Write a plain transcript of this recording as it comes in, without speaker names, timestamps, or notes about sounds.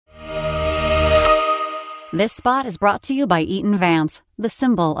This spot is brought to you by Eaton Vance, the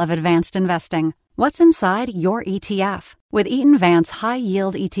symbol of advanced investing. What's inside your ETF? With Eaton Vance High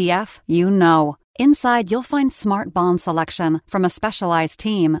Yield ETF, you know. Inside, you'll find smart bond selection from a specialized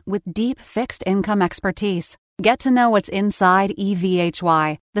team with deep fixed income expertise. Get to know what's inside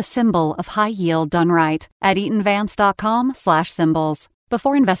EVHY, the symbol of high yield done right, at eatonvance.com/symbols.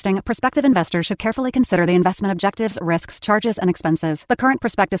 Before investing, prospective investors should carefully consider the investment objectives, risks, charges, and expenses. The current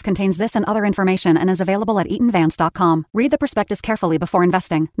prospectus contains this and other information and is available at eatonvance.com. Read the prospectus carefully before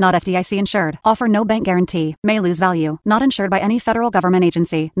investing. Not FDIC insured. Offer no bank guarantee. May lose value. Not insured by any federal government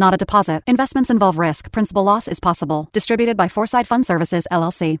agency. Not a deposit. Investments involve risk. Principal loss is possible. Distributed by Foreside Fund Services,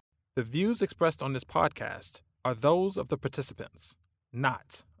 LLC. The views expressed on this podcast are those of the participants,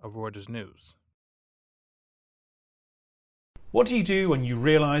 not of Reuters News. What do you do when you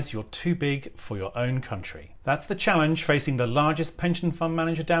realise you're too big for your own country? That's the challenge facing the largest pension fund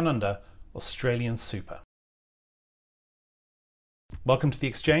manager down under, AustralianSuper. Welcome to The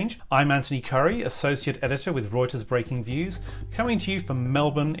Exchange. I'm Anthony Curry, Associate Editor with Reuters Breaking Views, coming to you from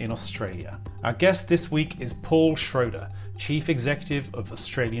Melbourne in Australia. Our guest this week is Paul Schroder, Chief Executive of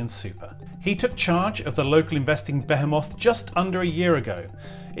AustralianSuper. He took charge of the local investing behemoth just under a year ago.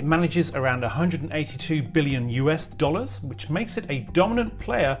 It manages around $182 billion, which makes it a dominant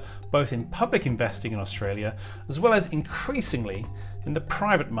player both in public investing in Australia as well as increasingly in the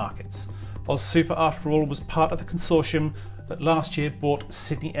private markets. AusSuper, after all, was part of the consortium that last year bought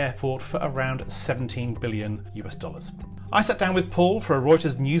Sydney Airport for around $17 billion. I sat down with Paul for a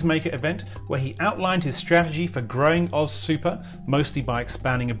Reuters Newsmaker event where he outlined his strategy for growing AusSuper, mostly by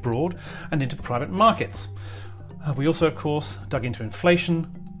expanding abroad and into private markets. We also, of course, dug into inflation,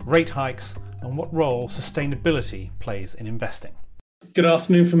 rate hikes, and what role sustainability plays in investing. Good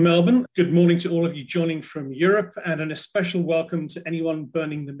afternoon from Melbourne. Good morning to all of you joining from Europe, and an especial welcome to anyone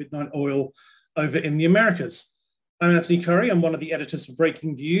burning the midnight oil over in the Americas. I'm Anthony Curry. I'm one of the editors of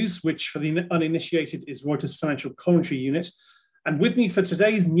Breaking Views, which for the uninitiated is Reuters' financial commentary unit. And with me for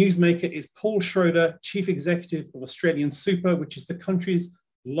today's Newsmaker is Paul Schroder, Chief Executive of AustralianSuper, which is the country's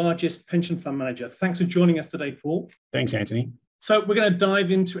largest pension fund manager. Thanks for joining us today, Paul. Thanks, Anthony. So we're going to dive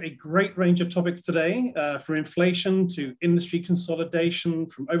into a great range of topics today, from inflation to industry consolidation,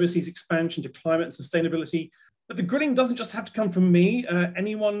 from overseas expansion to climate and sustainability. But the grilling doesn't just have to come from me.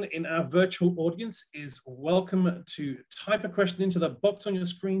 Anyone in our virtual audience is welcome to type a question into the box on your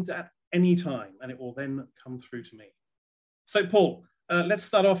screens at any time, and it will then come through to me. So, Paul, let's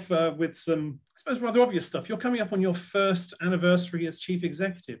start off with some, I suppose, rather obvious stuff. You're coming up on your first anniversary as Chief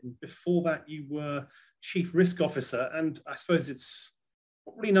Executive. And before that, you were Chief Risk Officer. And I suppose it's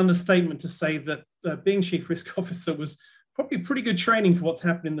probably an understatement to say that being Chief Risk Officer was probably pretty good training for what's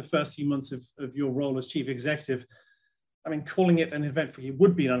happened in the first few months of your role as Chief Executive. I mean, calling it an event for you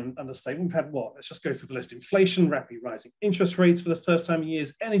would be an understatement. We've had what? Let's just go through the list. Inflation, rapidly rising interest rates for the first time in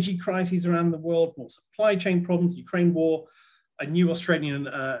years, energy crises around the world, more supply chain problems, Ukraine war, a new Australian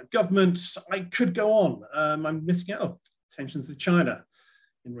government. I could go on. I'm missing out. Tensions with China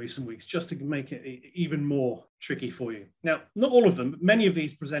in recent weeks, just to make it even more tricky for you. Now, not all of them, but many of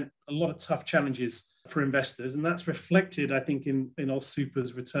these present a lot of tough challenges for investors, and that's reflected, I think, in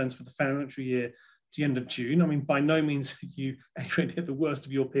AusSuper's returns for the financial year to the end of June. I mean, by no means you anywhere near the worst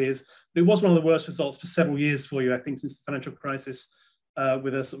of your peers, but it was one of the worst results for several years for you, I think, since the financial crisis,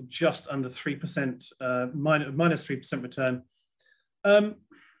 with a sort of just under 3%, minus 3% return. And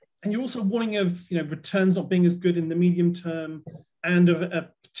you're also warning of returns not being as good in the medium term, and of a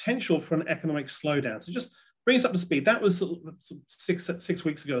potential for an economic slowdown. So just bring us up to speed. That was sort of 6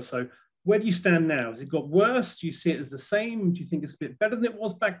 weeks ago or so. Where do you stand now? Has it got worse? Do you see it as the same? Do you think it's a bit better than it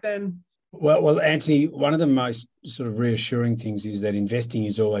was back then? Well, Anthony, one of the most sort of reassuring things is that investing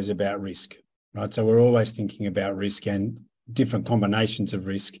is always about risk, right? So we're always thinking about risk and different combinations of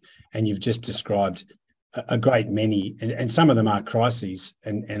risk. And you've just described a great many, and some of them are crises.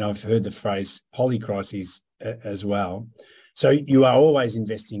 And I've heard the phrase polycrises as well. So you are always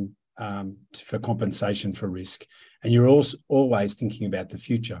investing for compensation for risk, and you're also always thinking about the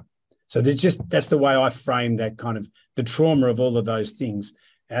future. So that's the way I frame that kind of the trauma of all of those things.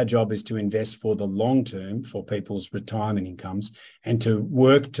 Our job is to invest for the long term for people's retirement incomes, and to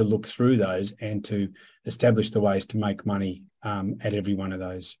work to look through those and to establish the ways to make money at every one of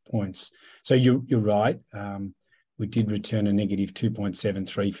those points. So you're right. We did return a negative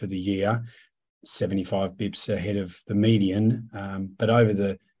 2.73 for the year, 75 bips ahead of the median, but over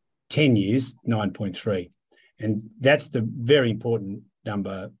the 10 years, 9.3. And that's the very important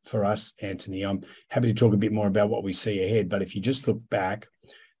number for us, Anthony. I'm happy to talk a bit more about what we see ahead, but if you just look back,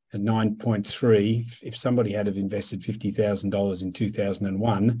 at 9.3, if somebody had have invested $50,000 in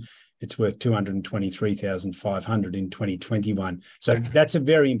 2001, it's worth $223,500 in 2021. So that's a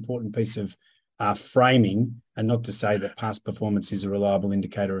very important piece of framing, and not to say that past performance is a reliable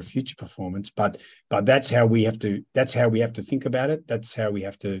indicator of future performance, but that's how we have to think about it. That's how we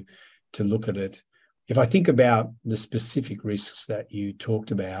have to look at it. If I think about the specific risks that you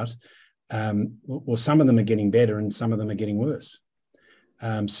talked about, well, some of them are getting better and some of them are getting worse.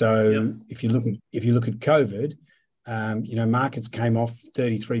 If you look at COVID, markets came off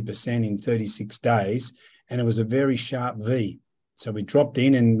 33% in 36 days, and it was a very sharp V. So we dropped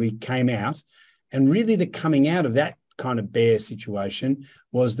in and we came out, and really the coming out of that kind of bear situation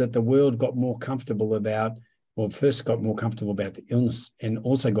was that the world got more comfortable about, well, first got more comfortable about the illness, and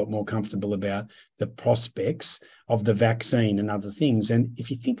also got more comfortable about the prospects of the vaccine and other things. And if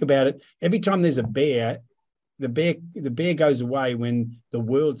you think about it, every time there's a bear, the bear goes away when the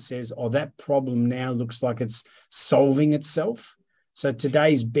world says, oh, that problem now looks like it's solving itself. So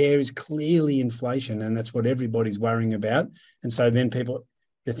today's bear is clearly inflation, and that's what everybody's worrying about. And so then people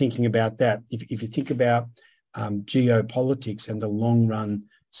are thinking about that. If you think about geopolitics and the long run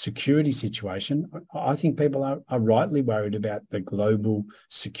security situation, I think people are rightly worried about the global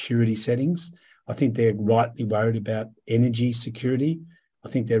security settings. I think they're rightly worried about energy security. I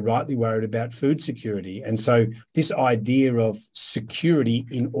think they're rightly worried about food security. And so this idea of security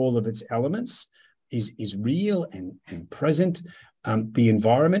in all of its elements is real and present. The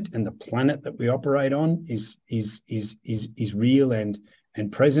environment and the planet that we operate on is real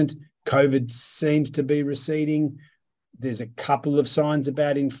and present. COVID seems to be receding. There's a couple of signs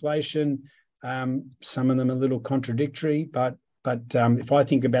about inflation. Some of them are a little contradictory, but if I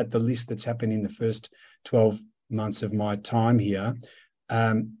think about the list that's happened in the first 12 months of my time here,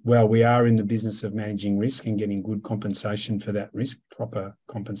 well, we are in the business of managing risk and getting good compensation for that risk, proper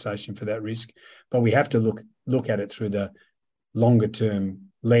compensation for that risk. But we have to look at it through the longer term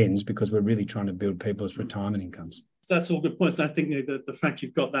lens, because we're really trying to build people's retirement incomes. That's all good points. And I think the fact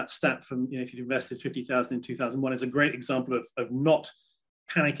you've got that stat from, if you'd invested 50,000 in 2001 is a great example of not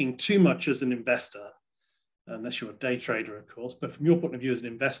panicking too much as an investor, unless you're a day trader, of course. But from your point of view as an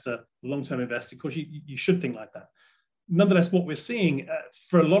investor, a long-term investor, of course, you should think like that. Nonetheless, what we're seeing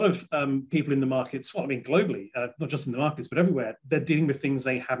for a lot of people in the markets, well, I mean, globally, not just in the markets, but everywhere, they're dealing with things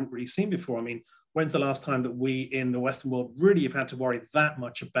they haven't really seen before. I mean, when's the last time that we in the Western world really have had to worry that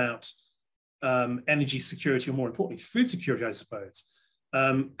much about energy security, or more importantly, food security, I suppose?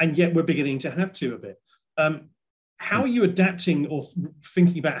 And yet we're beginning to have to a bit. How are you adapting or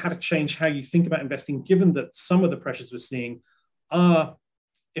thinking about how to change how you think about investing, given that some of the pressures we're seeing are,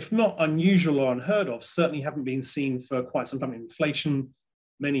 if not unusual or unheard of, certainly haven't been seen for quite some time? Inflation,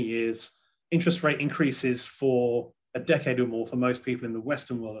 many years, interest rate increases for a decade or more for most people in the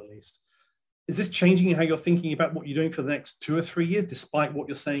Western world, at least. Is this changing how you're thinking about what you're doing for the next 2 or 3 years, despite what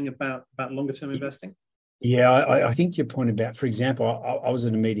you're saying about longer term investing? Yeah, I think your point about, for example, I was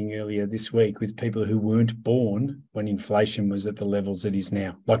at a meeting earlier this week with people who weren't born when inflation was at the levels it is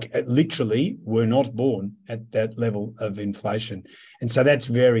now. Like literally were not born at that level of inflation. And so that's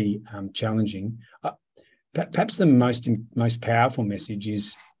very challenging. Perhaps the most powerful message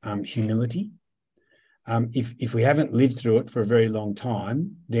is humility. If we haven't lived through it for a very long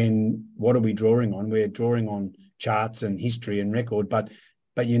time, then what are we drawing on? We're drawing on charts and history and record, but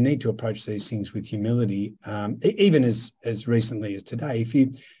you need to approach these things with humility. Even as recently as today, if you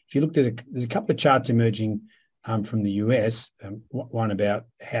look, there's a couple of charts emerging from the US. One about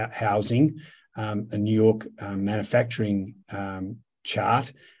housing, a New York manufacturing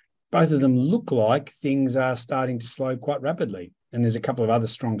chart. Both of them look like things are starting to slow quite rapidly, and there's a couple of other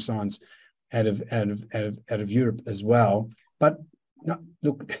strong signs out of Europe as well. But no,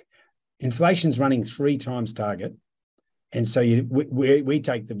 look, inflation's running 3 times target. And so we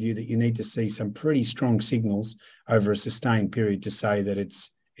take the view that you need to see some pretty strong signals over a sustained period to say that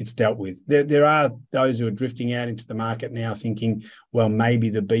it's dealt with. There are those who are drifting out into the market now thinking, well, maybe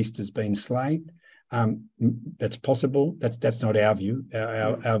the beast has been slain. That's possible. That's not our view.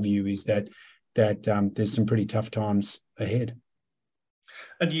 Our view is that there's some pretty tough times ahead.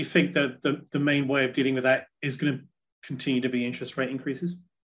 And do you think that the main way of dealing with that is going to continue to be interest rate increases?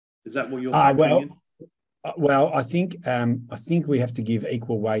 Is that what you're factoring in? Well, I think we have to give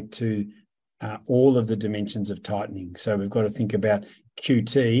equal weight to all of the dimensions of tightening. So we've got to think about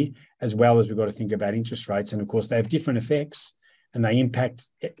QT as well as we've got to think about interest rates. And of course, they have different effects and they impact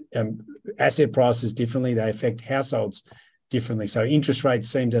asset prices differently. They affect households differently. So interest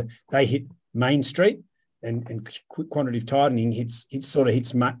rates they hit Main Street, and quantitative tightening hits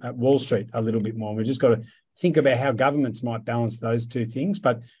Wall Street a little bit more. We've just got to think about how governments might balance those two things.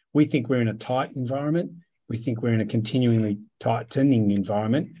 But We think we're in a tight environment. We think we're in a continually tightening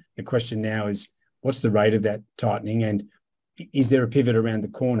environment. The question now is, what's the rate of that tightening? And is there a pivot around the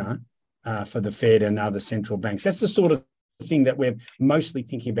corner for the Fed and other central banks? That's the sort of thing that we're mostly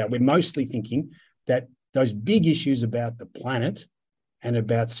thinking about. We're mostly thinking that those big issues about the planet and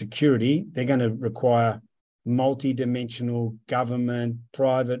about security, they're going to require multi-dimensional government,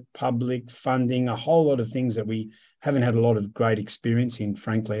 private, public funding, a whole lot of things that we haven't had a lot of great experience in,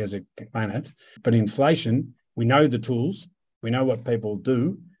 frankly, as a planet. But inflation, we know the tools, we know what people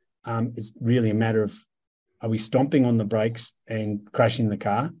do. It's really a matter of, are we stomping on the brakes and crashing the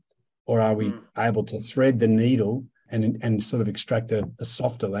car, or are we able to thread the needle and sort of extract a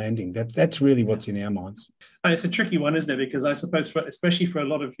softer landing? That's really what's in our minds. And it's a tricky one, isn't it? Because I suppose, especially for a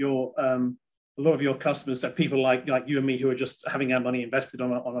lot of your customers, that people like you and me who are just having our money invested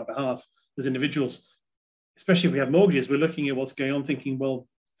on our behalf as individuals, especially if we have mortgages, we're looking at what's going on, thinking, well,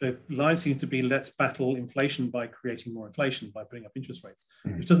 the line seems to be, let's battle inflation by creating more inflation, by putting up interest rates,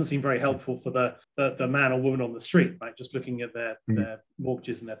 which doesn't seem very helpful for the man or woman on the street, right? Just looking at their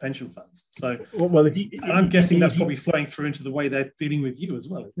mortgages and their pension funds. So, well, I'm guessing that's probably flowing through into the way they're dealing with you as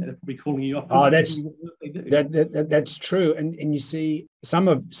well, isn't it? They're probably calling you up. Oh, that's true. And you see, some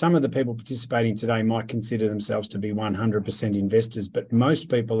of the people participating today might consider themselves to be 100% investors, but most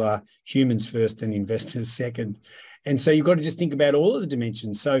people are humans first and investors second. And so you've got to just think about all of the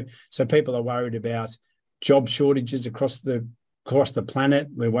dimensions. So people are worried about job shortages across the planet.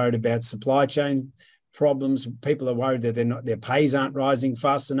 We're worried about supply chain problems. People are worried that their pays aren't rising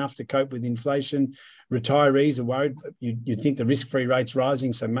fast enough to cope with inflation. Retirees are worried. You think the risk-free rate's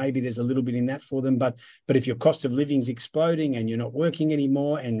rising, so maybe there's a little bit in that for them. But if your cost of living is exploding and you're not working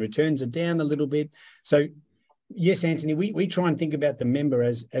anymore and returns are down a little bit. So yes, Anthony, we try and think about the member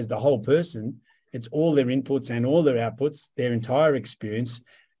as the whole person. It's all their inputs and all their outputs, their entire experience.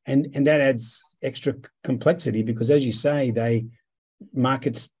 And that adds extra complexity because, as you say,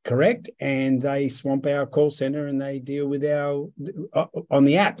 markets correct and they swamp our call center and they deal with on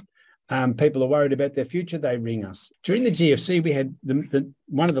the app. People are worried about their future, they ring us. During the GFC, we had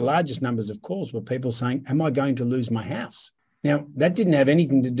one of the largest numbers of calls were people saying, am I going to lose my house? Now, that didn't have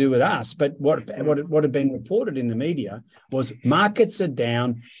anything to do with us, but what had been reported in the media was markets are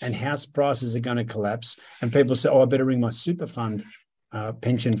down and house prices are going to collapse. And people say, I better ring my super fund,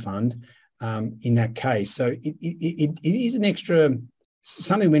 pension fund in that case. So it is an extra,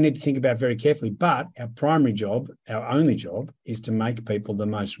 something we need to think about very carefully. But our primary job, our only job, is to make people the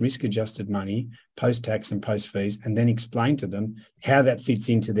most risk-adjusted money, post-tax and post-fees, and then explain to them how that fits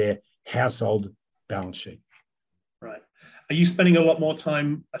into their household balance sheet. Right. Are you spending a lot more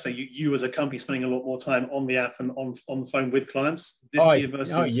time, I say you as a company, spending a lot more time on the app and on the phone with clients this year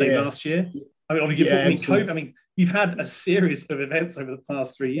versus say last year? I mean, you've had a series of events over the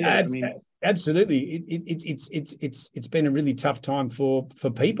past 3 years. Absolutely. It's been a really tough time for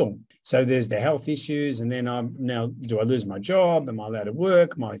people. So there's the health issues, and then do I lose my job? Am I allowed to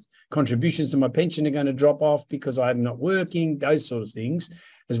work? My contributions to my pension are going to drop off because I'm not working, those sort of things,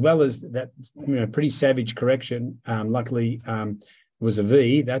 as well as that pretty savage correction. Luckily, it was a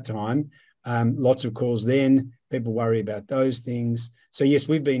V that time. Lots of calls then. People worry about those things. So yes,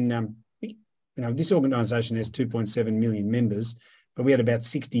 we've been, this organisation has 2.7 million members, but we had about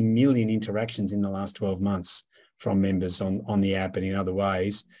 60 million interactions in the last 12 months from members on the app and in other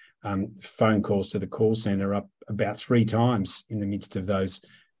ways. Phone calls to the call centre up about 3 times in the midst of those.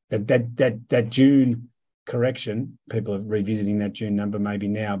 That June correction, people are revisiting that June number maybe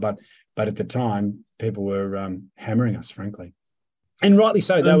now, but at the time, people were hammering us, frankly. And rightly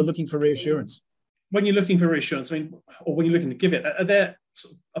so, they were looking for reassurance. When you're looking for reassurance, or when you're looking to give it, are there,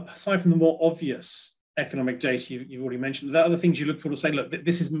 aside from the more obvious economic data you've already mentioned, are there other things you look for to say, look,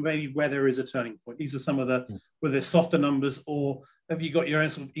 this is maybe where there is a turning point? These are some of where there's softer numbers, or have you got your own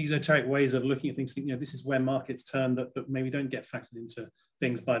sort of esoteric ways of looking at things, thinking, this is where markets turn that maybe don't get factored into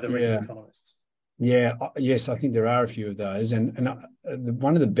things by the regular economists? Yeah, yes, I think there are a few of those. And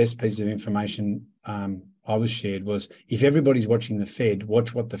one of the best pieces of information I was shared was, if everybody's watching the Fed,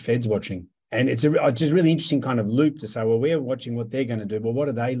 watch what the Fed's watching. And it's just really interesting kind of loop to say, well, we're watching what they're going to do. Well, what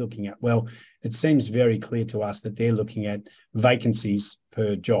are they looking at? Well, it seems very clear to us that they're looking at vacancies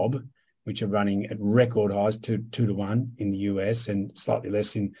per job, which are running at record highs, 2 to 1 in the US and slightly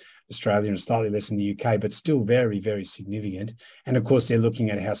less in Australia and slightly less in the UK, but still very, very significant. And of course, they're looking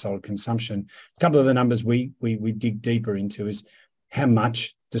at household consumption. A couple of the numbers we dig deeper into is how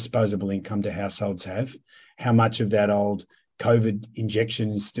much disposable income do households have? How much of that old COVID injection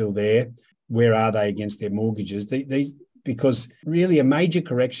is still there? Where are they against their mortgages? Because really a major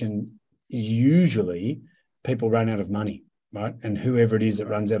correction is usually people run out of money. right? And whoever it is that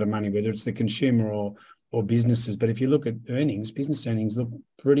runs out of money, whether it's the consumer or businesses. But if you look at earnings, business earnings look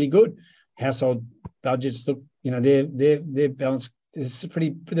pretty good. Household budgets look, they're balanced.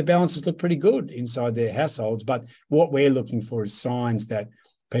 The balances look pretty good inside their households. But what we're looking for is signs that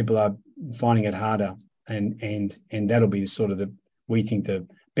people are finding it harder, and that'll be we think the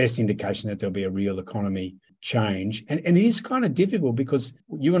best indication that there'll be a real economy change. And it is kind of difficult because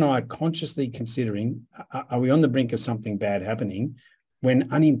you and I are consciously considering, are we on the brink of something bad happening when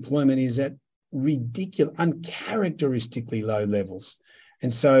unemployment is at ridiculous, uncharacteristically low levels?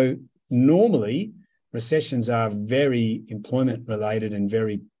 And so normally recessions are very employment related and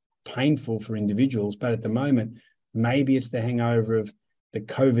very painful for individuals. But at the moment, maybe it's the hangover of the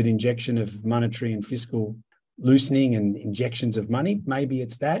COVID injection of monetary and fiscal loosening and injections of money. Maybe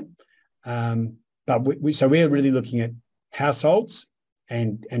it's that. But we're really looking at households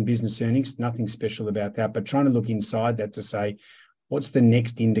and business earnings, nothing special about that, but trying to look inside that to say, what's the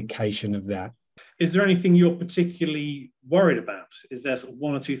next indication of that? Is there anything you're particularly worried about? Is there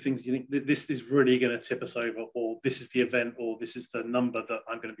one or two things you think that this is really going to tip us over, or this is the event, or this is the number that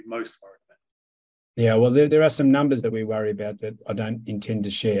I'm going to be most worried about? Yeah, well, there are some numbers that we worry about that I don't intend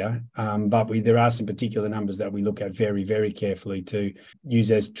to share, but there are some particular numbers that we look at very, very carefully to use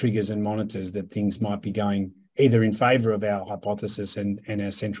as triggers and monitors that things might be going either in favour of our hypothesis and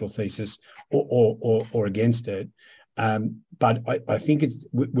our central thesis or against it. But I think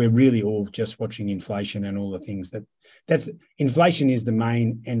we're really all just watching inflation and all the things that's inflation is the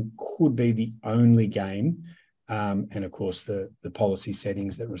main and could be the only game, and of course the policy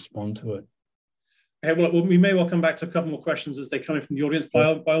settings that respond to it. Okay, well, we may well come back to a couple more questions as they come in from the audience. By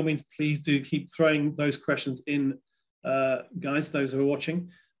all means, please do keep throwing those questions in, guys, those who are watching.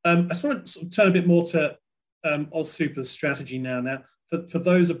 I just want to sort of turn a bit more to AustralianSuper's strategy now. Now, for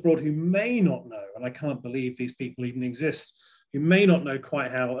those abroad who may not know, and I can't believe these people even exist, who may not know quite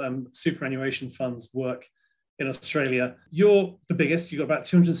how superannuation funds work in Australia, you're the biggest. You've got about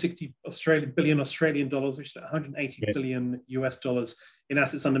 260 billion Australian dollars, which is 180 billion US dollars in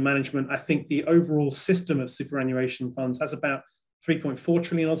assets under management. I think the overall system of superannuation funds has about 3.4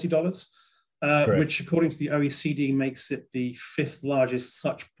 trillion Aussie dollars, which according to the OECD makes it the fifth largest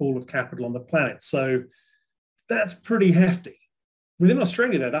such pool of capital on the planet. So that's pretty hefty. Within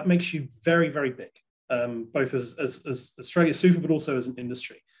Australia, though, that makes you very, very big, both as AustralianSuper, but also as an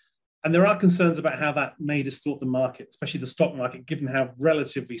industry. And there are concerns about how that may distort the market, especially the stock market, given how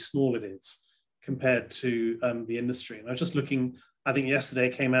relatively small it is compared to the industry. And I was just looking, I think yesterday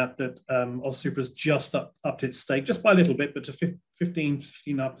it came out that AustralianSuper has just upped its stake, just by a little bit, but to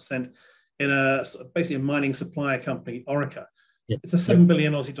 15.5% in basically a mining supplier company, Orica. Yeah. It's a 7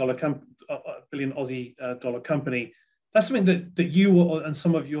 billion Aussie dollar company. That's something that you and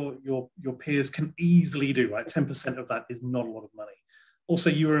some of your peers can easily do, right? 10% of that is not a lot of money. Also,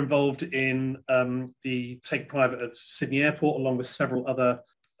 you were involved in the take private of Sydney Airport, along with several other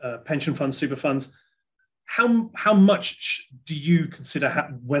pension funds, super funds. How much do you consider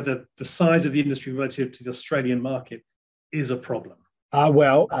whether the size of the industry relative to the Australian market is a problem?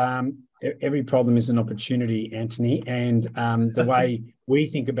 Every problem is an opportunity, Anthony. And the way we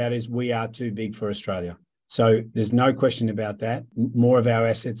think about it is we are too big for Australia. So there's no question about that. More of our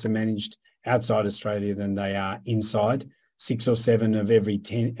assets are managed outside Australia than they are inside. 6 or 7 of every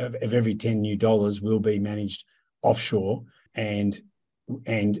 10 new dollars will be managed offshore, and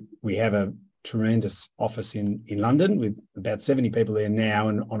we have a tremendous office in London with about 70 people there now,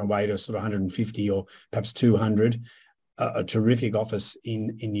 and on a way to sort of 150 or perhaps 200. A terrific office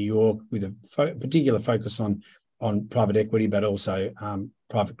in New York with a particular focus on private equity, but also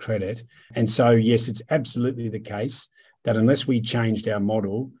private credit. And so, yes, it's absolutely the case that unless we changed our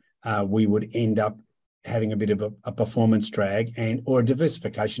model, we would end up having a bit of a performance drag or a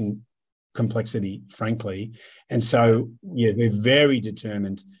diversification complexity, frankly. And so, yeah, we're very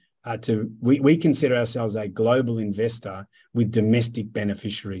determined we consider ourselves a global investor with domestic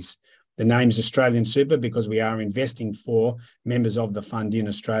beneficiaries. The name's AustralianSuper because we are investing for members of the fund in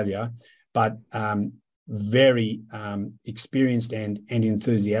Australia, but very experienced and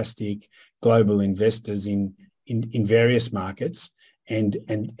enthusiastic global investors in various markets. And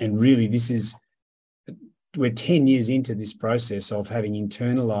really, we're 10 years into this process of having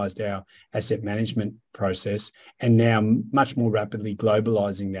internalized our asset management process and now much more rapidly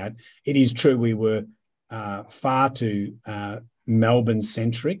globalizing that. It is true we were far too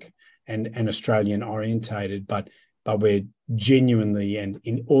Melbourne-centric and Australian orientated, but we're genuinely and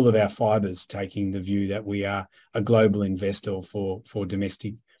in all of our fibres taking the view that we are a global investor for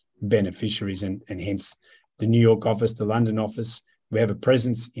domestic beneficiaries, and hence the New York office, the London office. We have a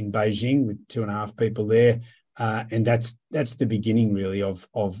presence in Beijing with 2.5 people there, And that's the beginning really of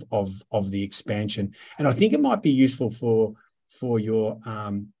the expansion. And I think it might be useful for your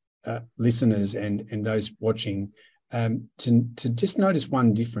listeners and those watching to just notice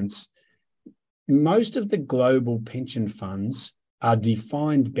one difference. Most of the global pension funds are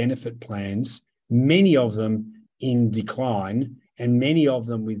defined benefit plans, many of them in decline, and many of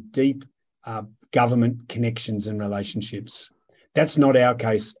them with deep government connections and relationships. That's not our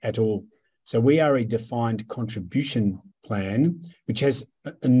case at all. So we are a defined contribution plan, which has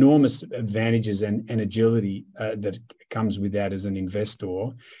enormous advantages and agility that comes with that as an investor.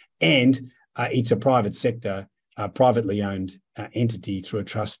 And it's a private sector, privately owned entity through a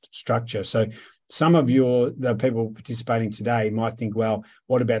trust structure. So some of the people participating today might think, well,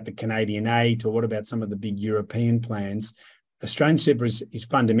 what about the Canadian 8 or what about some of the big European plans? AustralianSuper is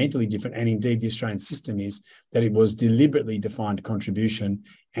fundamentally different, and indeed the Australian system is that it was deliberately defined contribution,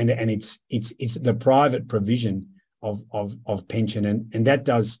 and it's the private provision of pension, and that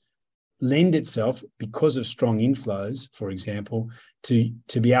does lend itself, because of strong inflows, for example, to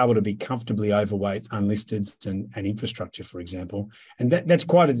be able to be comfortably overweight unlisted and infrastructure, for example, and that's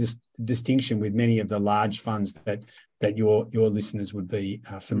quite a distinction with many of the large funds that your listeners would be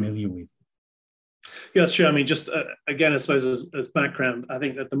familiar with. Yeah, that's true. I mean, just again, I suppose as background, I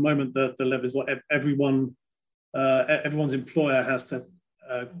think at the moment the level is what everyone's employer has to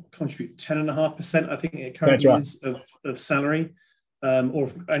contribute 10.5%. I think it currently is of salary or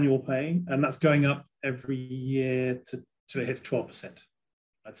of annual pay, and that's going up every year till it hits 12%.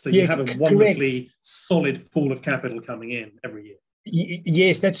 So you have a wonderfully solid pool of capital coming in every year.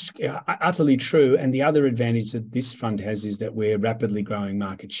 Yes, that's utterly true. And the other advantage that this fund has is that we're rapidly growing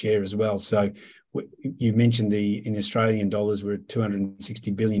market share as well. So you mentioned in Australian dollars, we're at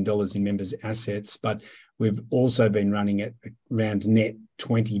 $260 billion in members' assets, but we've also been running at around net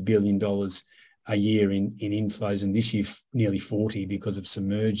 $20 billion a year in inflows, and this year nearly 40 because of some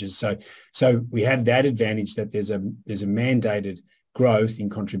mergers. So we have that advantage that there's a mandated growth in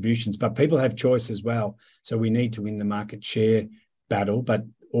contributions, but people have choice as well. So we need to win the market share battle, but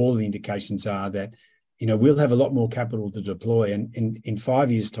all the indications are that, we'll have a lot more capital to deploy, and in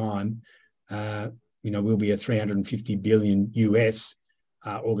 5 years' time, we'll be a $350 billion US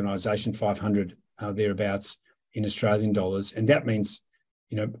organisation, 500 thereabouts in Australian dollars, and that means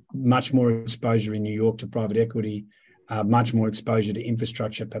much more exposure in New York to private equity, much more exposure to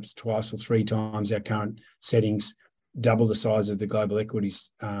infrastructure, perhaps 2 or 3 times our current settings, double the size of the global equities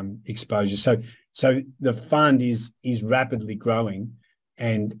exposure. So the fund is rapidly growing,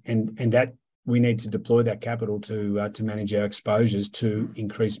 and that we need to deploy that capital to manage our exposures to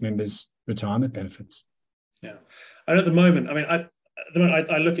increase members' retirement benefits. Yeah, and at the moment, I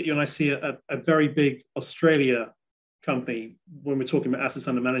look at you and I see a very big Australia company when we're talking about assets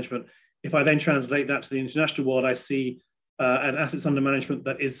under management. If I then translate that to the international world, I see an assets under management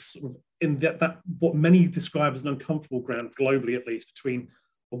that is sort of in that what many describe as an uncomfortable ground globally, at least, between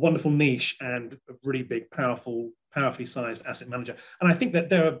a wonderful niche and a really big, powerfully sized asset manager. And I think that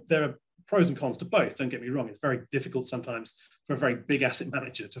there are pros and cons to both. Don't get me wrong; it's very difficult sometimes for a very big asset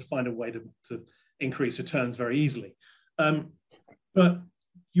manager to find a way to increase returns very easily. But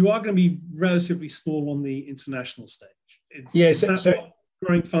you are going to be relatively small on the international stage. Is that what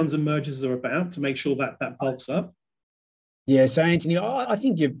growing funds and mergers are about, to make sure that bulks up? Yeah, so Anthony, I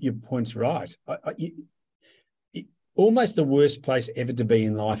think your point's right. Almost the worst place ever to be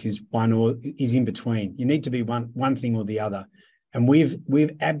in life is in between. You need to be one thing or the other. And we've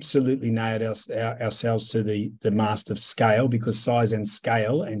absolutely nailed ourselves to the mast of scale, because size and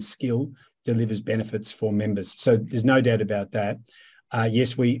scale and skill delivers benefits for members. So there's no doubt about that.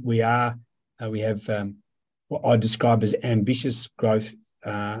 Yes, we have what I describe as ambitious growth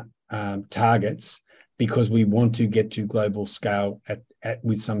targets, because we want to get to global scale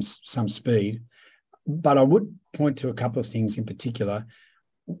with some speed. But I would point to a couple of things in particular.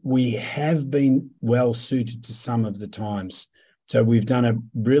 We have been well suited to some of the times. So we've done a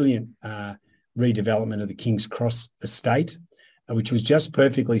brilliant redevelopment of the King's Cross estate, which was just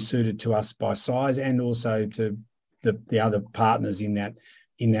perfectly suited to us by size, and also to the other partners in that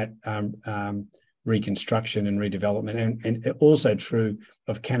reconstruction and redevelopment, and also true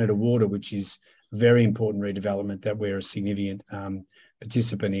of Canada Water, which is very important redevelopment that we're a significant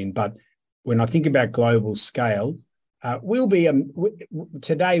participant in. But when I think about global scale,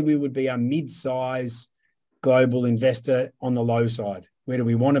 today we would be a mid-size global investor on the low side. Where do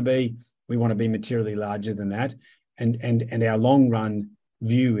we want to be? We want to be materially larger than that, and our long run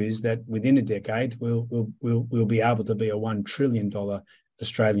view is that within a decade we'll be able to be a $1 trillion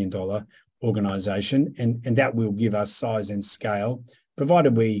Australian dollar organisation, and that will give us size and scale,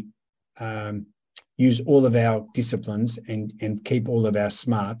 provided we use all of our disciplines and keep all of our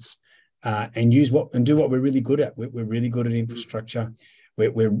smarts and do what we're really good at. We're really good at infrastructure.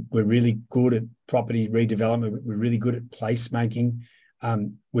 We're really good at property redevelopment. We're really good at placemaking.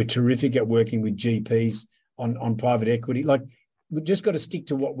 We're terrific at working with GPs on private equity. Like, we've just got to stick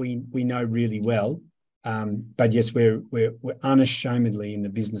to what we know really well. But yes, we're unashamedly in the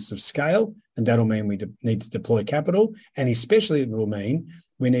business of scale, and that'll mean we need to deploy capital, and especially it will mean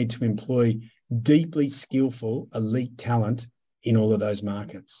we need to employ deeply skillful elite talent in all of those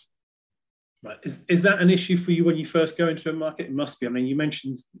markets. Right. Is that an issue for you when you first go into a market? It must be. I mean, you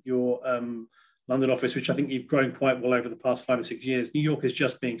mentioned your London office, which I think you've grown quite well over the past 5 or 6 years. New York is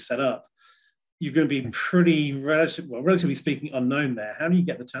just being set up. You're going to be relatively speaking, unknown there. How do you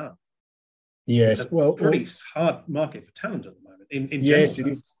get the talent? Yes, it's a pretty hard market for talent at the moment. In yes, general,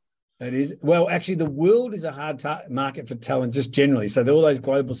 it is. It is. Well, actually, the world is a hard market for talent just generally. So all those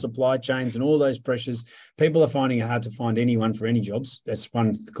global supply chains and all those pressures, people are finding it hard to find anyone for any jobs. That's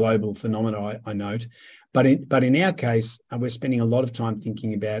one global phenomenon I note. But in our case, we're spending a lot of time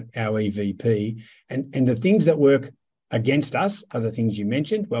thinking about our EVP, and the things that work against us are the things you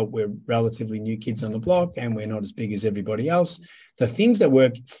mentioned. Well, we're relatively new kids on the block, and we're not as big as everybody else. The things that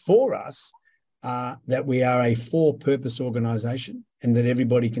work for us are that we are a for-purpose organisation, and that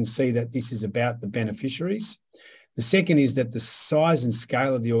everybody can see that this is about the beneficiaries. The second is that the size and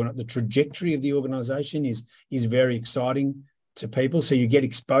scale of the trajectory of the organisation is very exciting to people. So you get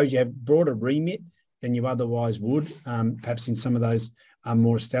exposure, you have broader remit than you otherwise would, perhaps in some of those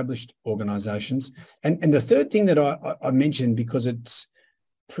more established organisations. And the third thing that I mentioned, because it's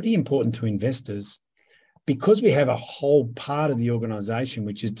pretty important to investors, because we have a whole part of the organisation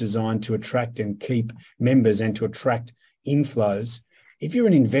which is designed to attract and keep members and to attract inflows, if you're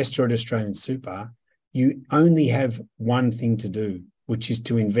an investor at AustralianSuper, you only have one thing to do, which is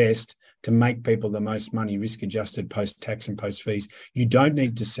to invest to make people the most money risk-adjusted post-tax and post-fees. You don't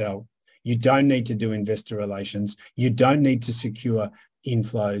need to sell. You don't need to do investor relations. You don't need to secure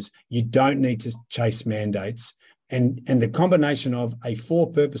inflows. You don't need to chase mandates. And the combination of a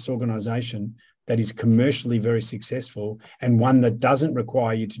for-purpose organisation that is commercially very successful and one that doesn't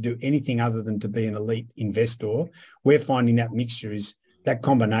require you to do anything other than to be an elite investor, we're finding that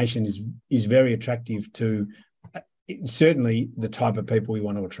combination is very attractive to certainly the type of people we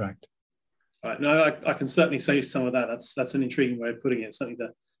want to attract. Right. No, I can certainly say some of that. That's an intriguing way of putting it. Something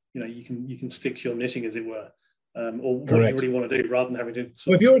that you can stick to your knitting, as it were, or Correct. what you really want to do, rather than having to.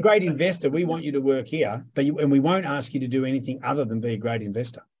 Well, if you're a great investor, we want you to work here, and we won't ask you to do anything other than be a great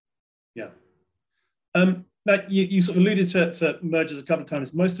investor. Yeah. Now you sort of alluded to mergers a couple of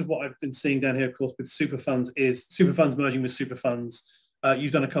times. Most of what I've been seeing down here, of course, with super funds is super funds merging with super funds.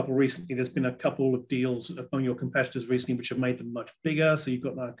 You've done a couple recently. There's been a couple of deals among your competitors recently which have made them much bigger. So you've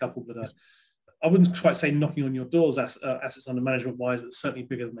got now a couple that are, I wouldn't quite say knocking on your doors assets under management wise, but certainly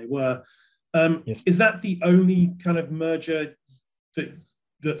bigger than they were. Yes. Is that the only kind of merger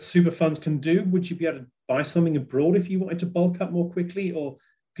that super funds can do? Would you be able to buy something abroad if you wanted to bulk up more quickly, or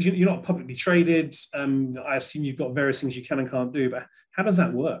because you're not publicly traded? I assume you've got various things you can and can't do, but how does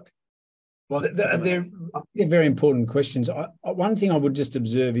that work? Well, they're very important questions. One thing I would just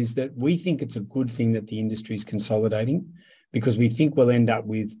observe is that we think it's a good thing that the industry is consolidating, because we think we'll end up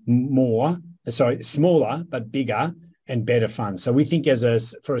with smaller but bigger and better funds. So we think as a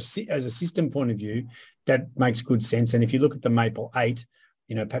system point of view, that makes good sense. And if you look at the Maple 8,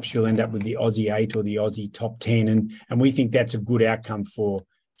 perhaps you'll end up with the Aussie 8 or the Aussie top 10, and we think that's a good outcome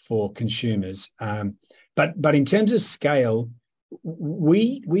for consumers. But in terms of scale,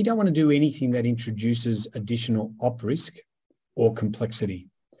 we don't want to do anything that introduces additional op risk or complexity.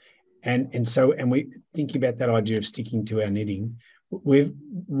 And we thinking about that idea of sticking to our knitting. We've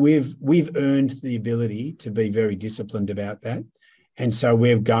earned the ability to be very disciplined about that. And so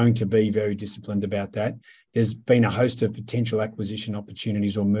we're going to be very disciplined about that. There's been a host of potential acquisition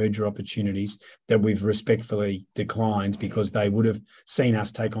opportunities or merger opportunities that we've respectfully declined because they would have seen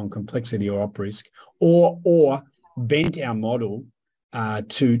us take on complexity or op risk, or bent our model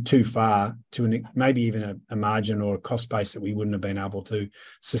too far to maybe even a margin or a cost base that we wouldn't have been able to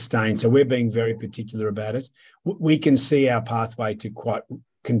sustain. So we're being very particular about it. We can see our pathway to quite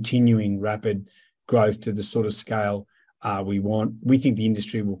continuing rapid growth to the sort of scale we want. We think the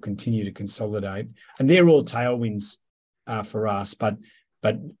industry will continue to consolidate, and they're all tailwinds for us. But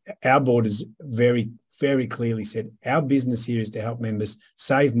our board has very, very clearly said our business here is to help members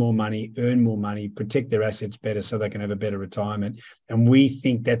save more money, earn more money, protect their assets better so they can have a better retirement. And we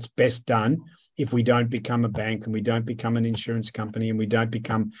think that's best done if we don't become a bank, and we don't become an insurance company, and we don't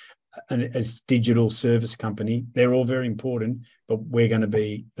become a digital service company. They're all very important, but we're going to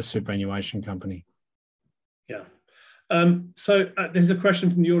be a superannuation company. Yeah. There's a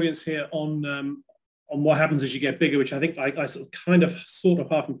question from the audience here on what happens as you get bigger, which I think I sort of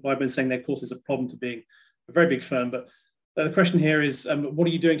half implied by saying that, of course, is a problem to being a very big firm. But the question here is, what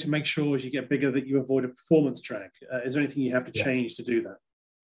are you doing to make sure as you get bigger that you avoid a performance drag? Is there anything you have to change to do that?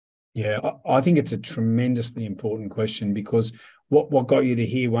 Yeah, I think it's a tremendously important question, because what got you to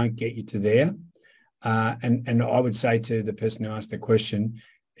here won't get you to there. And I would say to the person who asked the question,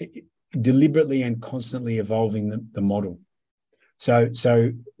 deliberately and constantly evolving the model.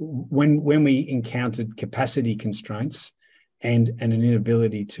 So when we encountered capacity constraints and an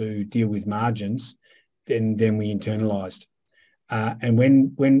inability to deal with margins, then we internalized. And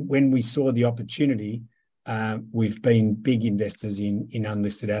when we saw the opportunity, we've been big investors in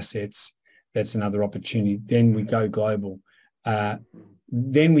unlisted assets. That's another opportunity. Then we go global.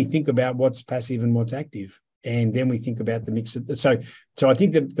 Then we think about what's passive and what's active. And then we think about the mix. So I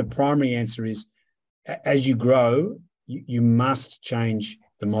think the primary answer is, as you grow, you must change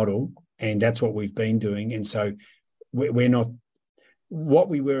the model. And that's what we've been doing. And so we're not, what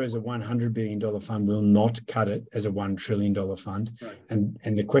we were as a $100 billion fund will not cut it as a $1 trillion fund. Right.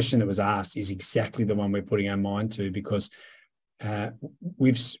 And the question that was asked is exactly the one we're putting our mind to, because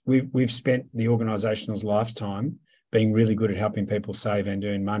we've spent the organisation's lifetime being really good at helping people save and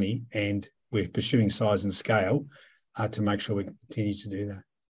earn money, and we're pursuing size and scale to make sure we continue to do that.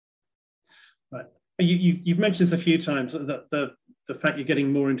 Right. You've mentioned this a few times, that the fact you're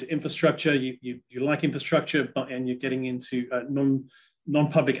getting more into infrastructure, you like infrastructure, and you're getting into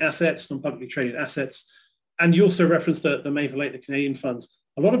non-public assets, non-publicly traded assets. And you also referenced the Maple 8, the Canadian funds.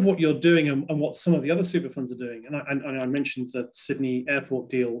 A lot of what you're doing and what some of the other super funds are doing, and I mentioned the Sydney Airport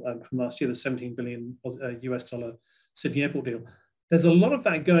deal from last year, the $17 billion US dollar Sydney Airport deal. There's a lot of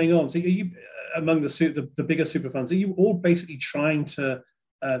that going on. So are you, among the bigger super funds, are you all basically trying to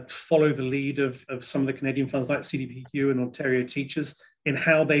follow the lead of some of the Canadian funds like CDPQ and Ontario Teachers in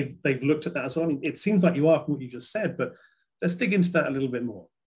how they've looked at that as well? I mean, it seems like you are from what you just said, but let's dig into that a little bit more.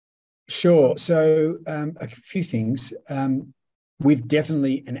 Sure. So a few things. We've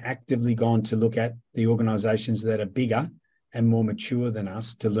definitely and actively gone to look at the organisations that are bigger and more mature than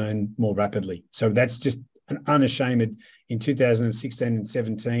us to learn more rapidly. So that's just an unashamed. In 2016 and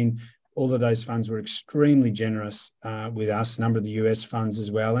 17, all of those funds were extremely generous with us, a number of the US funds as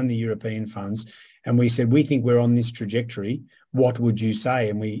well, and the European funds. And we said, we think we're on this trajectory. What would you say?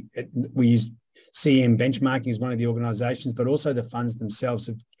 And we use CM Benchmarking as one of the organisations, but also the funds themselves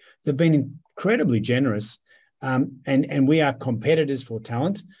they've been incredibly generous. And we are competitors for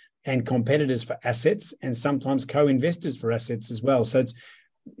talent and competitors for assets, and sometimes co-investors for assets as well. So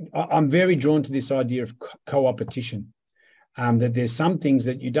I'm very drawn to this idea of co-opetition. That there's some things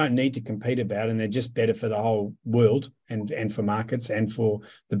that you don't need to compete about, and they're just better for the whole world and for markets and for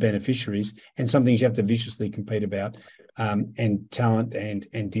the beneficiaries, and some things you have to viciously compete about, and talent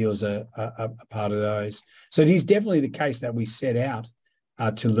and deals are part of those. So it is definitely the case that we set out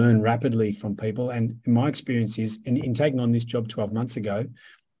to learn rapidly from people. And my experience is, in taking on this job 12 months ago,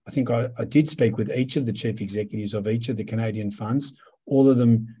 I think I did speak with each of the chief executives of each of the Canadian funds, all of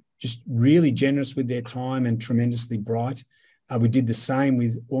them just really generous with their time and tremendously bright. We did the same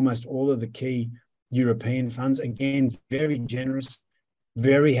with almost all of the key European funds. Again, very generous,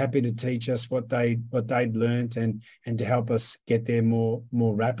 very happy to teach us what they'd learned and to help us get there more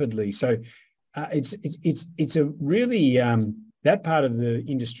rapidly. So it's a really that part of the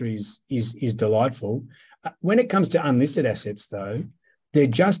industry is delightful. When it comes to unlisted assets, though, they're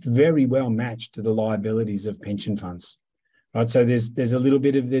just very well matched to the liabilities of pension funds, right? So there's a little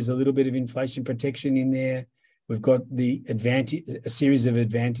bit of inflation protection in there. We've got a series of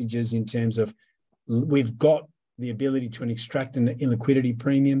advantages in terms of we've got the ability to extract an illiquidity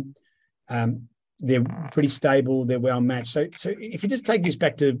premium. They're pretty stable. They're well matched. So if you just take this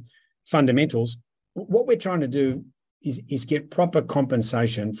back to fundamentals, what we're trying to do is get proper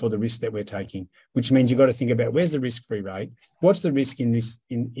compensation for the risk that we're taking, which means you've got to think about where's the risk-free rate, what's the risk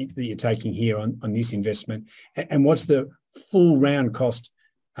that you're taking here on this investment, and what's the full round cost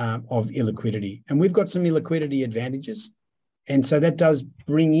of illiquidity. And we've got some illiquidity advantages. And so that does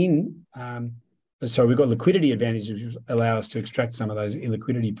bring in, we've got liquidity advantages which allow us to extract some of those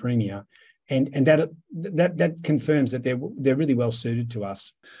illiquidity premia. And that confirms that they're really well suited to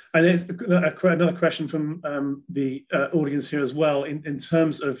us. And there's another question from the audience here as well, in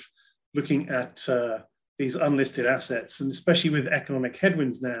terms of looking at these unlisted assets, and especially with economic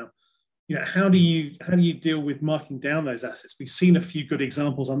headwinds now. You know, how do you deal with marking down those assets? We've seen a few good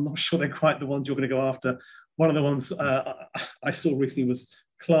examples. I'm not sure they're quite the ones you're going to go after. One of the ones I saw recently was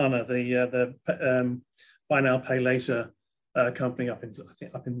Klarna, the buy now pay later company up in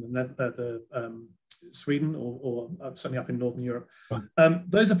the Sweden or certainly up in Northern Europe. Right.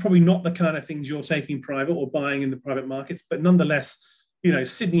 Those are probably not the kind of things you're taking private or buying in the private markets, but nonetheless,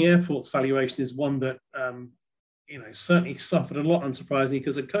 Sydney Airport's valuation is one that certainly suffered a lot, unsurprisingly,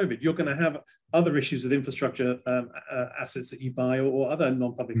 because of COVID. You're going to have other issues with infrastructure assets that you buy or other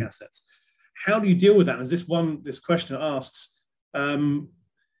non-public assets. How do you deal with that? And this question asks,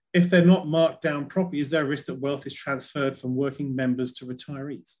 if they're not marked down properly, is there a risk that wealth is transferred from working members to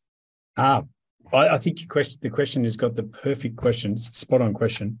retirees? I think the question has got the perfect question. It's a spot-on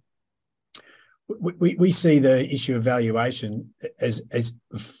question. We see the issue of valuation as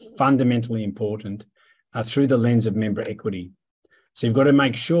fundamentally important through the lens of member equity. So you've got to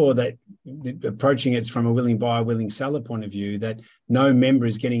make sure that approaching it from a willing buyer, willing seller point of view, that no member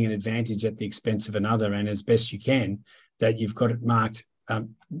is getting an advantage at the expense of another, and as best you can, that you've got it marked.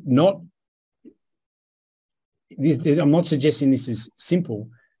 I'm not suggesting this is simple,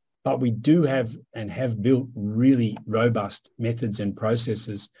 but we do have and have built really robust methods and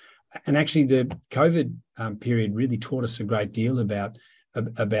processes. And actually the COVID period really taught us a great deal about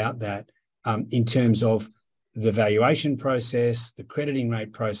that in terms of the valuation process, the crediting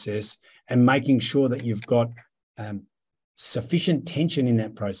rate process, and making sure that you've got sufficient tension in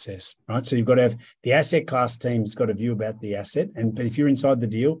that process, right? So you've got to have the asset class team's got a view about the asset, but if you're inside the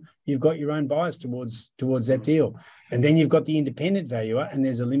deal, you've got your own bias towards that deal. And then you've got the independent valuer, and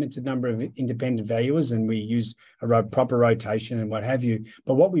there's a limited number of independent valuers, and we use a proper rotation and what have you.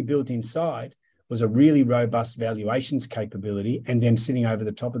 But what we built inside was a really robust valuations capability, and then sitting over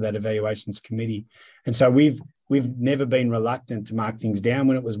the top of that evaluations committee. And so we've never been reluctant to mark things down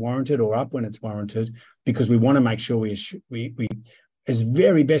when it was warranted or up when it's warranted, because we want to make sure we as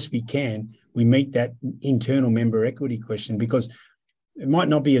very best we can, we meet that internal member equity question, because it might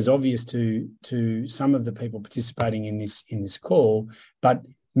not be as obvious to some of the people participating in this call, but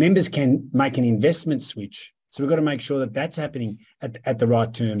members can make an investment switch. So we've got to make sure that that's happening at the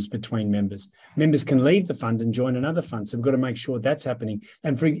right terms between members. Members can leave the fund and join another fund. So we've got to make sure that's happening.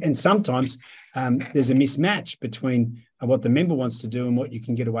 And sometimes there's a mismatch between what the member wants to do and what you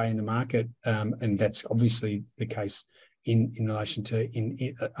can get away in the market. And that's obviously the case in relation to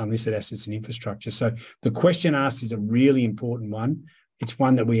unlisted assets and infrastructure. So the question asked is a really important one. It's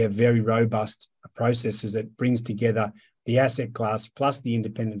one that we have very robust processes that brings together the asset class plus the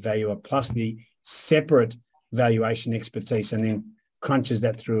independent valuer plus the separate valuation expertise, and then crunches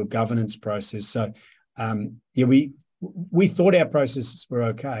that through a governance process. So we thought our processes were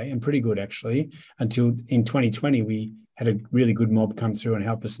okay and pretty good, actually, until in 2020 we had a really good mob come through and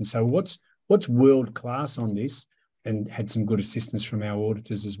help us and say, well, what's world class on this, and had some good assistance from our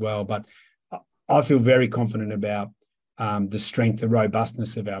auditors as well. But I feel very confident about the strength, the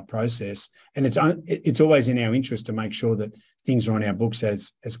robustness of our process, and it's always in our interest to make sure that things are on our books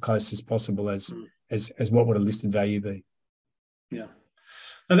as close as possible as what would a listed value be. Yeah.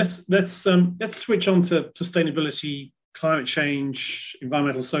 Now let's switch on to sustainability, climate change,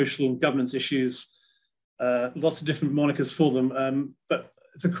 environmental, social, and governance issues. Lots of different monikers for them, but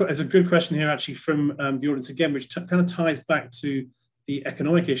it's a good question here actually from the audience again, which kind of ties back to the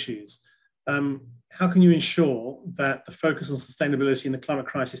economic issues. How can you ensure that the focus on sustainability in the climate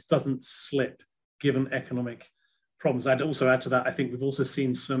crisis doesn't slip given economic problems? I'd also add to that, I think we've also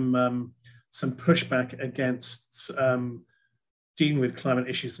seen some pushback against dealing with climate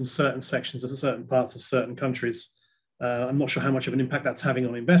issues from certain sections of certain parts of certain countries. I'm not sure how much of an impact that's having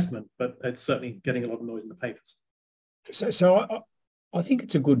on investment, but it's certainly getting a lot of noise in the papers. So I think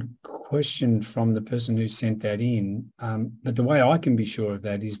it's a good question from the person who sent that in. But the way I can be sure of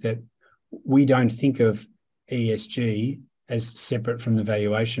that is that we don't think of ESG as separate from the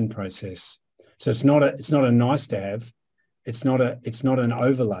valuation process. So it's not a nice to have. It's not an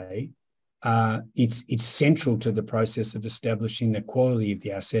overlay. It's central to the process of establishing the quality of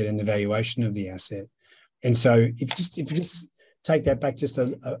the asset and the valuation of the asset. And so if you just take that back just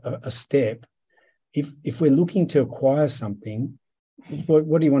a step, if we're looking to acquire something,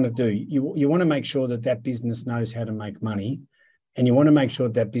 what do you want to do? You want to make sure that business knows how to make money, and you want to make sure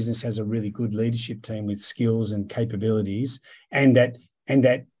that business has a really good leadership team with skills and capabilities, and that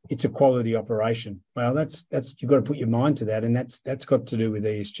it's a quality operation. Well, that's you've got to put your mind to that, and that's got to do with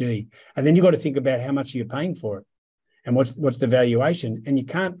ESG. And then you've got to think about how much you're paying for it, and what's the valuation. And you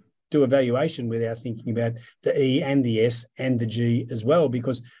can't do a valuation without thinking about the E and the S and the G as well,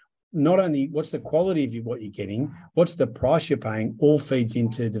 because not only what's the quality of what you're getting, what's the price you're paying, all feeds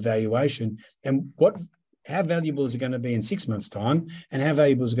into the valuation. And how valuable is it going to be in 6 months' time, and how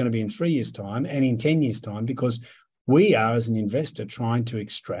valuable is it going to be in 3 years' time and in 10 years' time? Because we are, as an investor, trying to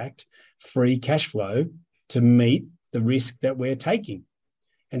extract free cash flow to meet the risk that we're taking.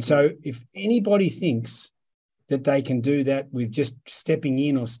 And so if anybody thinks that they can do that with just stepping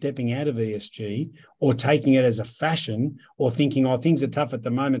in or stepping out of ESG, or taking it as a fashion, or thinking, oh, things are tough at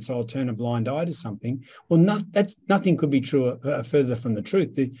the moment, so I'll turn a blind eye to something. Well, nothing could be true further from the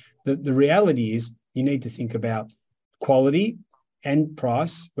truth. The reality is you need to think about quality and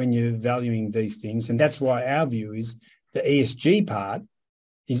price when you're valuing these things. And that's why our view is the ESG part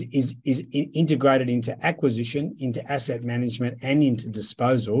is integrated into acquisition, into asset management, and into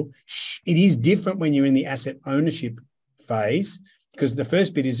disposal. It is different when you're in the asset ownership phase, because the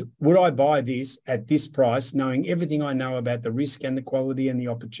first bit is, would I buy this at this price, knowing everything I know about the risk and the quality and the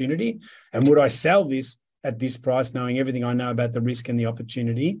opportunity? And would I sell this at this price, knowing everything I know about the risk and the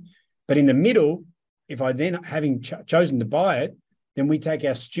opportunity? But in the middle, if I then, having chosen to buy it, then we take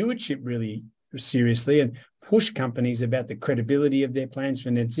our stewardship really seriously and push companies about the credibility of their plans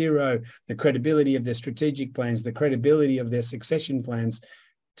for net zero, the credibility of their strategic plans, the credibility of their succession plans,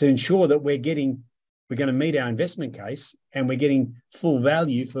 to ensure that we're going to meet our investment case and we're getting full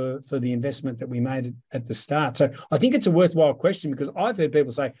value for the investment that we made at the start. So I think it's a worthwhile question, because I've heard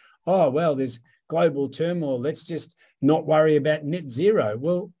people say, oh, well, there's global turmoil, let's just not worry about net zero.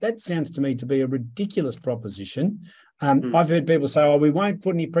 Well, that sounds to me to be a ridiculous proposition. I've heard people say, oh, we won't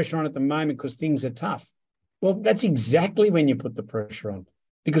put any pressure on at the moment because things are tough. Well, that's exactly when you put the pressure on,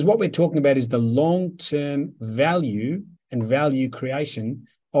 because what we're talking about is the long-term value and value creation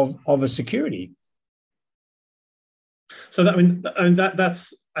of a security. So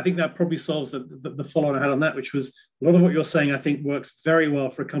that's I think that probably solves the follow-on I had on that, which was a lot of what you're saying, I think works very well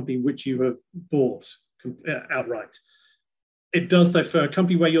for a company which you have bought outright. It does, though, for a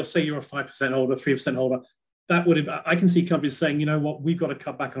company where you're a 5% holder, 3% holder, I can see companies saying, you know what, we've got to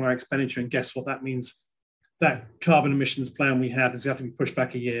cut back on our expenditure, and guess what that means? That carbon emissions plan we had is going to have to be pushed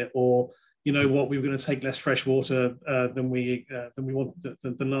back a year, or you know what, we were going to take less fresh water than we wanted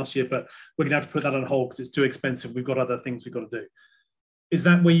than last year, but we're going to have to put that on hold because it's too expensive. We've got other things we've got to do. Is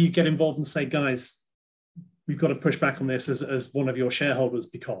that where you get involved and say, guys, we've got to push back on this as one of your shareholders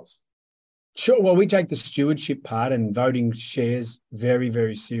because? Sure. Well, we take the stewardship part and voting shares very,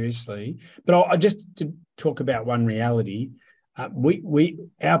 very seriously. But I just to talk about one reality,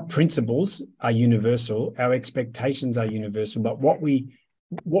 our principles are universal, our expectations are universal, but what we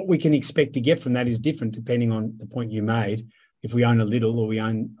can expect to get from that is different depending on the point you made. If we own a little, or we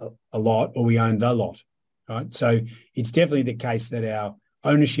own a lot, or we own the lot, right? So it's definitely the case that our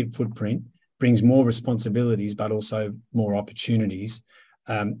ownership footprint brings more responsibilities, but also more opportunities.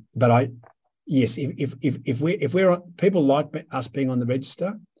 Yes, if we're people like us being on the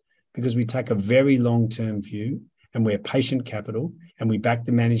register, because we take a very long-term view and we're patient capital and we back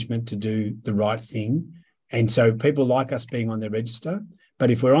the management to do the right thing. And so people like us being on the register.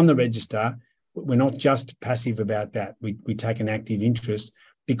 But if we're on the register, we're not just passive about that. We take an active interest,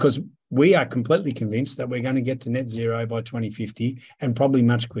 because we are completely convinced that we're going to get to net zero by 2050 and probably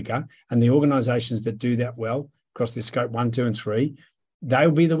much quicker. And the organisations that do that well across the scope 1, 2 and 3,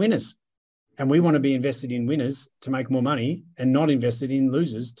 they'll be the winners. And we want to be invested in winners to make more money, and not invested in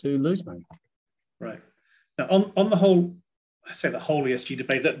losers to lose money. Right. Now, on the whole, I say the whole ESG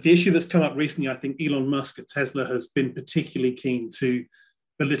debate, the issue that's come up recently, I think Elon Musk at Tesla has been particularly keen to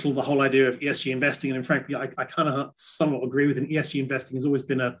belittle the whole idea of ESG investing. And frankly, I kind of somewhat agree with him. ESG investing has always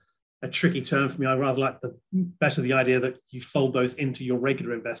been a tricky term for me. I rather like the idea that you fold those into your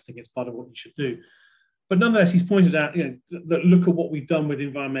regular investing. It's part of what you should do. But nonetheless, he's pointed out, look at what we've done with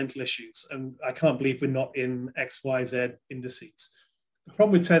environmental issues, and I can't believe we're not in X, Y, Z indices. The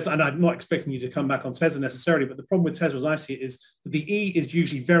problem with Tesla, and I'm not expecting you to come back on Tesla necessarily, but the problem with Tesla, as I see it, is that the E is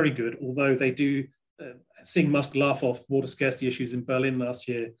usually very good, although they do, seeing Musk laugh off water scarcity issues in Berlin last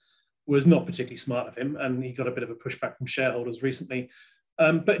year was not particularly smart of him, and he got a bit of a pushback from shareholders recently.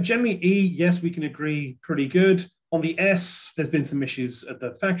 But generally, E, yes, we can agree, pretty good. On the S, there's been some issues at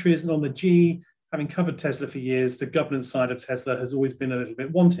the factories, and on the G, having covered Tesla for years, the governance side of Tesla has always been a little bit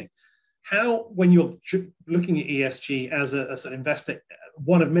wanting. How, when you're looking at ESG as an investor,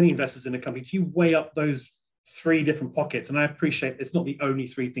 one of many investors in a company, do you weigh up those three different pockets? And I appreciate it's not the only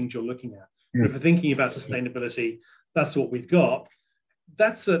three things you're looking at. Yeah. If you're thinking about sustainability, that's what we've got.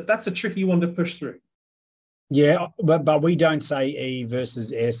 That's a tricky one to push through. Yeah, but we don't say E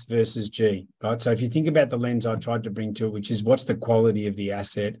versus S versus G, right? So if you think about the lens I tried to bring to it, which is what's the quality of the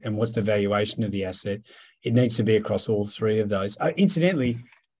asset and what's the valuation of the asset, it needs to be across all three of those. Incidentally,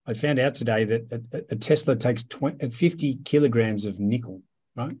 I found out today that a Tesla takes 50 kilograms of nickel,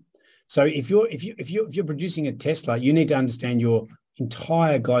 right? So if you're producing a Tesla, you need to understand your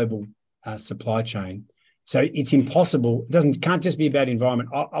entire global supply chain. So it's impossible. Can't just be about environment.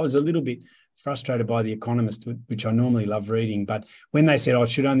 I was a little bit frustrated by The Economist, which I normally love reading. But when they said, it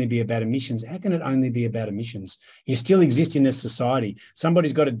should only be about emissions, how can it only be about emissions? You still exist in this society.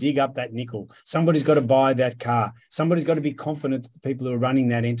 Somebody's got to dig up that nickel. Somebody's got to buy that car. Somebody's got to be confident that the people who are running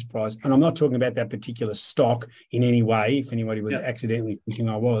that enterprise, and I'm not talking about that particular stock in any way, if anybody was accidentally thinking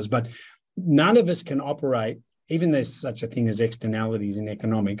I was, but none of us can operate, even there's such a thing as externalities in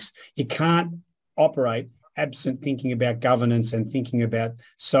economics, you can't operate absent thinking about governance and thinking about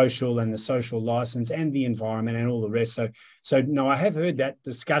social and the social license and the environment and all the rest. So no, I have heard that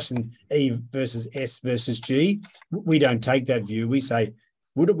discussion, E versus S versus G. We don't take that view. We say,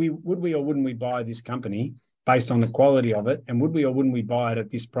 would we or wouldn't we buy this company based on the quality of it? And would we or wouldn't we buy it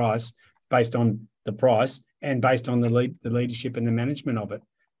at this price based on the price and based on the leadership and the management of it?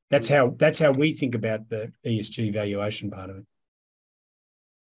 That's how we think about the ESG valuation part of it.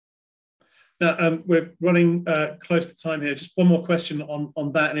 Now, we're running close to time here. Just one more question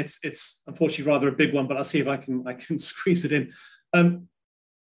on that, and it's unfortunately rather a big one, but I'll see if I can squeeze it in.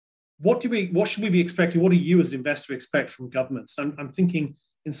 What should we be expecting? What do you as an investor expect from governments? I'm thinking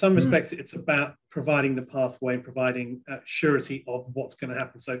in some respects it's about providing the pathway, providing surety of what's going to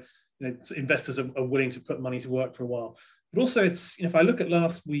happen. So, investors are willing to put money to work for a while. But also, it's if I look at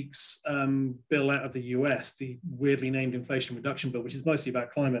last week's bill out of the US, the weirdly named Inflation Reduction Bill, which is mostly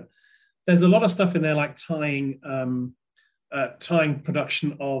about climate. There's a lot of stuff in there like tying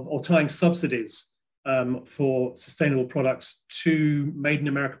production of or tying subsidies for sustainable products to made in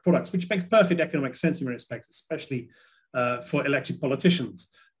America products, which makes perfect economic sense in many respects, especially for elected politicians,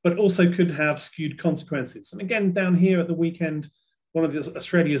 but also could have skewed consequences. And again, down here at the weekend, one of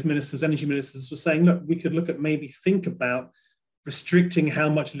Australia's energy ministers was saying, look, we could think about restricting how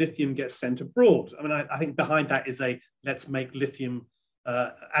much lithium gets sent abroad. I mean, I think behind that is let's make lithium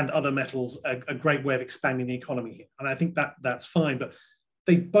and other metals a great way of expanding the economy here. And I think that's fine. But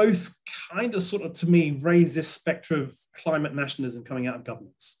they both kind of sort of, to me, raise this spectre of climate nationalism coming out of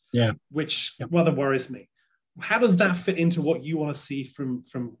governments, which rather worries me. How does that fit into what you want to see from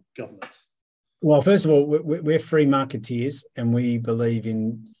governments? Well, first of all, we're free marketeers and we believe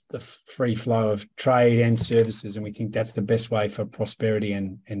in the free flow of trade and services, and we think that's the best way for prosperity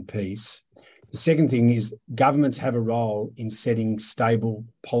and peace. The second thing is governments have a role in setting stable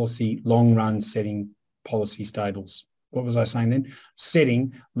policy, long-run setting policy stables. What was I saying then?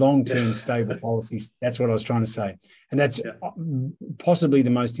 Setting long-term stable policies. That's what I was trying to say. And that's possibly the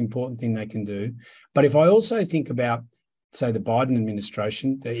most important thing they can do. But if I also think about, say, the Biden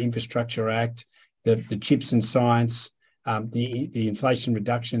administration, the Infrastructure Act, the Chips and Science, the Inflation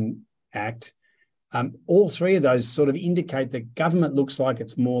Reduction Act, all three of those sort of indicate that government looks like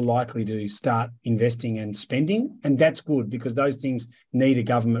it's more likely to start investing and spending. And that's good because those things need a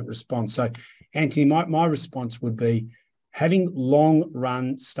government response. So, Anthony, my response would be having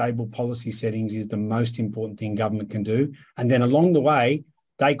long-run stable policy settings is the most important thing government can do. And then along the way,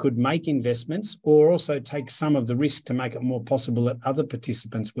 they could make investments or also take some of the risk to make it more possible that other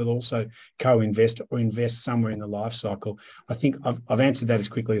participants will also co-invest or invest somewhere in the life cycle. I think I've answered that as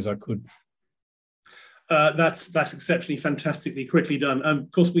quickly as I could. That's exceptionally fantastically quickly done.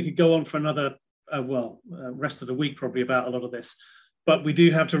 Of course, we could go on for another, rest of the week probably about a lot of this, but we do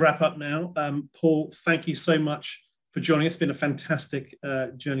have to wrap up now. Paul, thank you so much for joining us. It's been a fantastic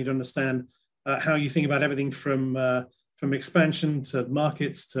journey to understand how you think about everything from expansion to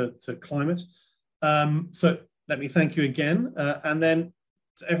markets to climate. So let me thank you again. And then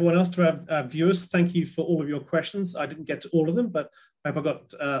to everyone else, to our viewers, thank you for all of your questions. I didn't get to all of them, but I hope I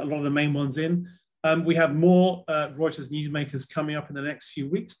got a lot of the main ones in. We have more Reuters newsmakers coming up in the next few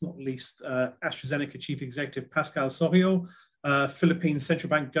weeks, not least AstraZeneca Chief Executive Pascal Soriot, Philippine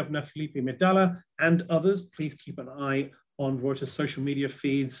Central Bank Governor Felipe Medalla, and others. Please keep an eye on Reuters social media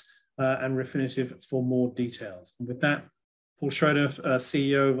feeds and Refinitiv for more details. And with that, Paul Schroder,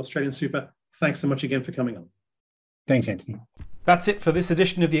 CEO of AustralianSuper, thanks so much again for coming on. Thanks, Anthony. That's it for this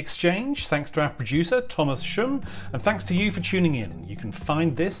edition of The Exchange. Thanks to our producer, Thomas Schum, and thanks to you for tuning in. You can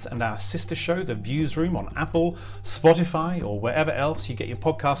find this and our sister show, The Views Room, on Apple, Spotify, or wherever else you get your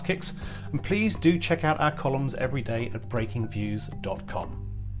podcast kicks. And please do check out our columns every day at breakingviews.com.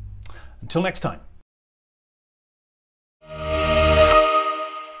 Until next time.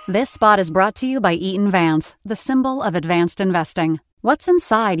 This spot is brought to you by Eaton Vance, the symbol of advanced investing. What's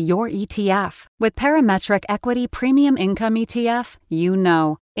inside your ETF? With Parametric Equity Premium Income ETF, you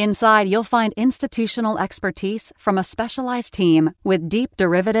know. Inside, you'll find institutional expertise from a specialized team with deep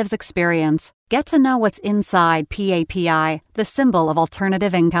derivatives experience. Get to know what's inside PAPI, the symbol of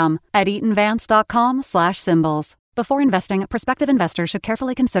alternative income, at eatonvance.com/symbols. Before investing, prospective investors should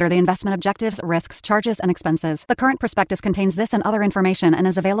carefully consider the investment objectives, risks, charges, and expenses. The current prospectus contains this and other information and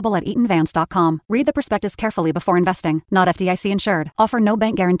is available at eatonvance.com. Read the prospectus carefully before investing. Not FDIC insured. Offer no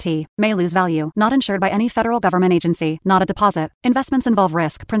bank guarantee. May lose value. Not insured by any federal government agency. Not a deposit. Investments involve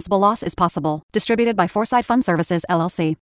risk. Principal loss is possible. Distributed by Foresight Fund Services, LLC.